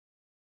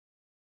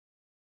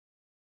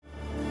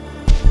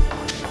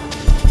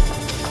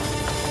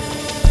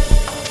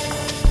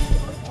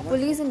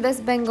Police in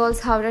West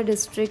Bengal's Howrah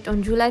district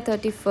on July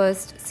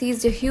 31st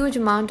seized a huge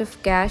amount of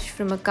cash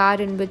from a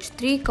car in which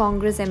 3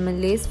 Congress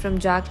MLAs from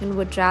Jharkhand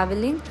were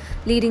travelling,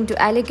 leading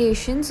to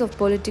allegations of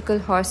political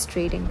horse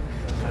trading.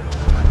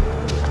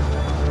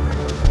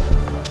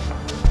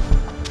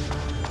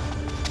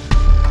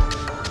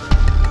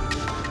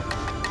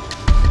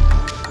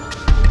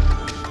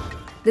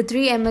 The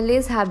 3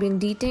 MLAs have been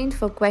detained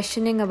for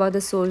questioning about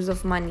the source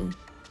of money.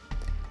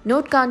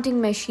 Note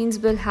counting machines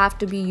will have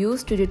to be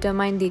used to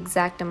determine the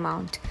exact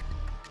amount.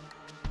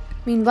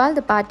 Meanwhile,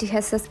 the party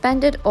has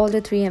suspended all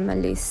the 3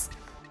 MLAs.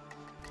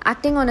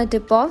 Acting on a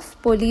tip-off,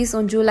 police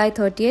on July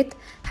 30th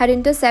had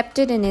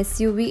intercepted an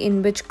SUV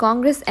in which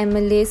Congress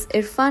MLAs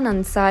Irfan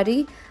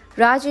Ansari,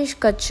 Rajesh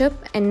Kachchap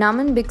and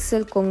Naman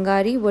Bixal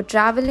Kongari were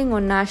travelling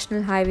on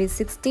National Highway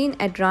 16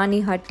 at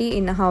Ranihati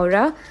in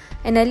Howrah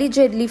and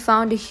allegedly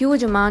found a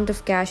huge amount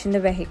of cash in the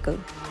vehicle.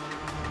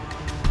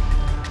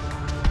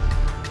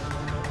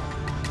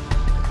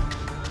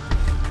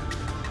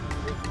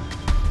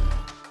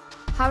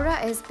 Howrah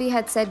SP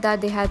had said that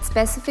they had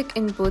specific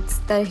inputs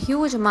that a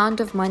huge amount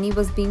of money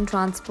was being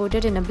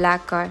transported in a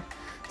black car.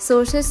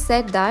 Sources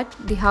said that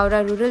the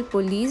Howrah Rural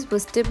Police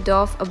was tipped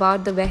off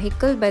about the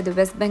vehicle by the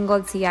West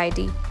Bengal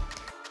CID.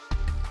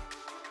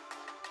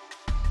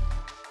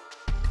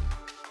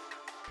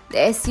 The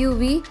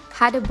SUV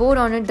had a board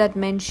on it that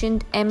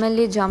mentioned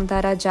MLA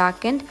Jamdara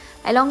Jharkhand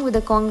along with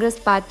the Congress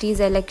party's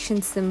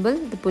election symbol,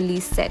 the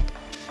police said.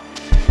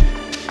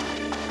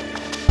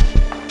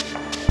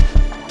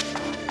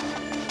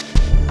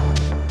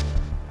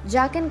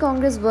 Jharkhand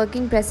Congress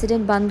Working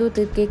President Bandhu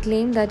Tirke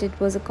claimed that it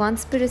was a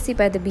conspiracy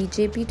by the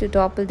BJP to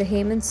topple the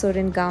Hemant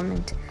Soren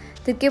government.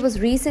 Tirke was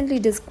recently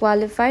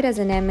disqualified as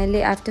an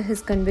MLA after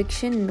his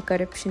conviction in the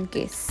corruption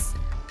case.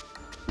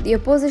 The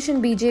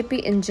opposition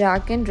BJP in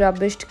Jharkhand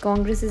rubbished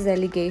Congress's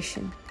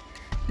allegation.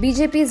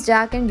 BJP's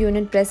Jharkhand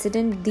Unit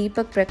President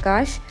Deepak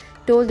Prakash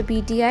told the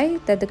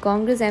PTI that the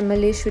Congress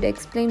MLAs should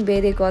explain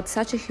where they got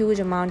such a huge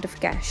amount of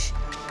cash.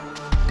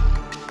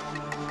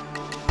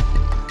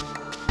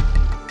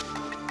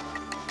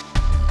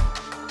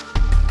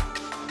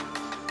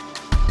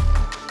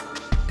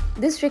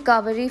 This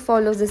recovery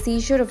follows the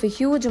seizure of a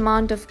huge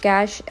amount of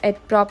cash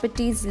at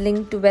properties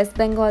linked to West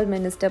Bengal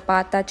Minister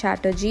Partha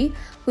Chatterjee,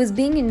 who is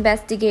being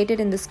investigated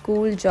in the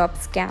school job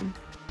scam.